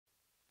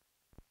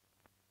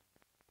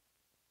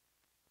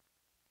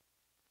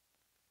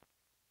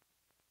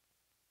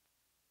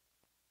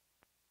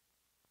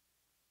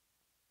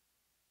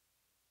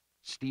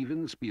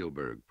Steven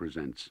Spielberg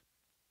presents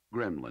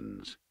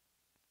Gremlins.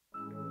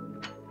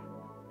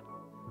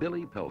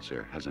 Billy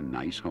Peltzer has a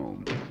nice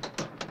home.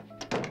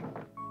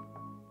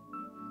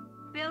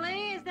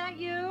 Billy, is that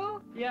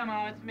you? Yeah,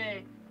 Mom, it's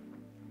me.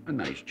 A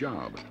nice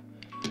job.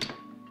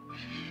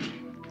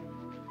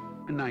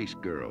 A nice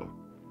girl.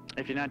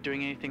 If you're not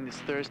doing anything this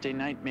Thursday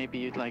night, maybe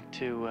you'd like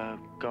to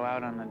go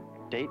out on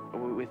a date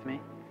with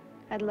me?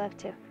 I'd love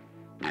to.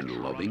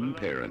 And loving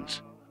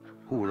parents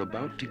who are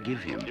about to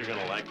give him You're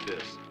gonna like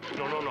this.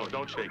 No,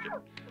 don't shake it.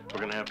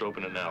 We're gonna have to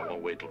open it now. It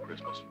won't wait till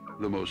Christmas.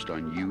 the most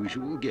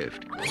unusual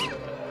gift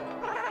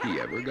he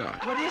ever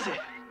got. What is it?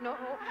 No.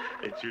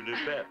 It's your new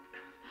pet.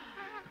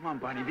 Come on,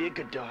 Barney, be a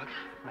good dog.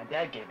 My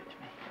dad gave it to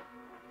me.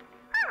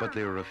 But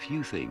there are a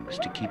few things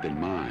to keep in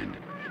mind.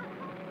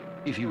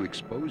 If you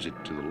expose it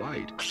to the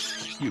light,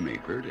 you may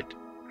hurt it.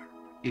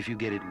 If you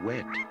get it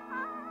wet,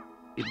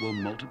 it will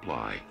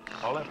multiply.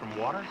 All that from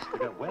water? They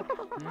got wet?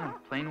 No,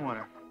 plain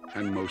water.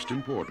 And most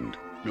important,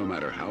 no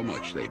matter how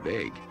much they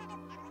beg,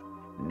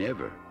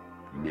 never,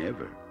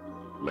 never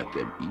let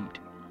them eat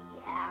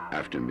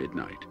after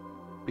midnight.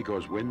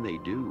 Because when they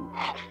do,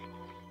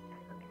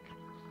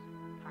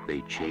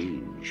 they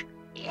change.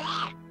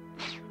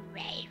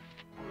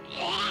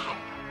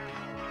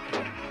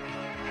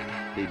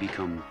 They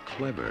become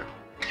clever,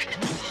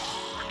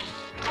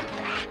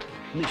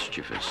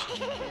 mischievous,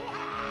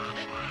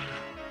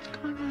 What's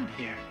going on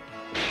here?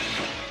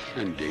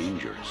 and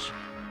dangerous.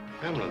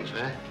 Gremlins,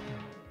 huh?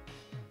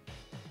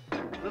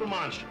 Little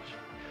monsters.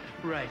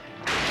 Right.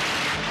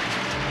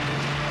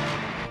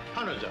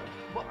 Hundreds of them.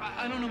 Well,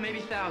 I don't know, maybe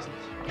thousands.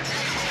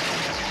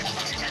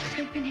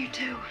 They've been here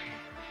too.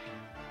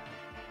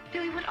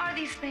 Billy, what are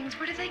these things?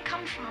 Where do they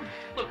come from?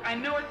 Look, I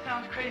know it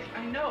sounds crazy,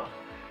 I know.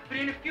 But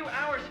in a few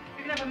hours,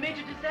 you're gonna have a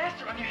major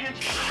disaster on your hands.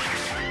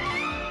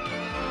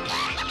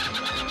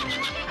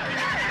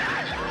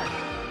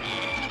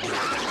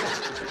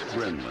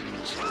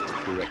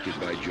 Gremlins, directed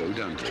by Joe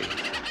Dante.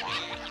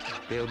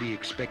 They'll be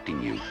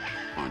expecting you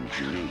on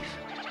June 8th.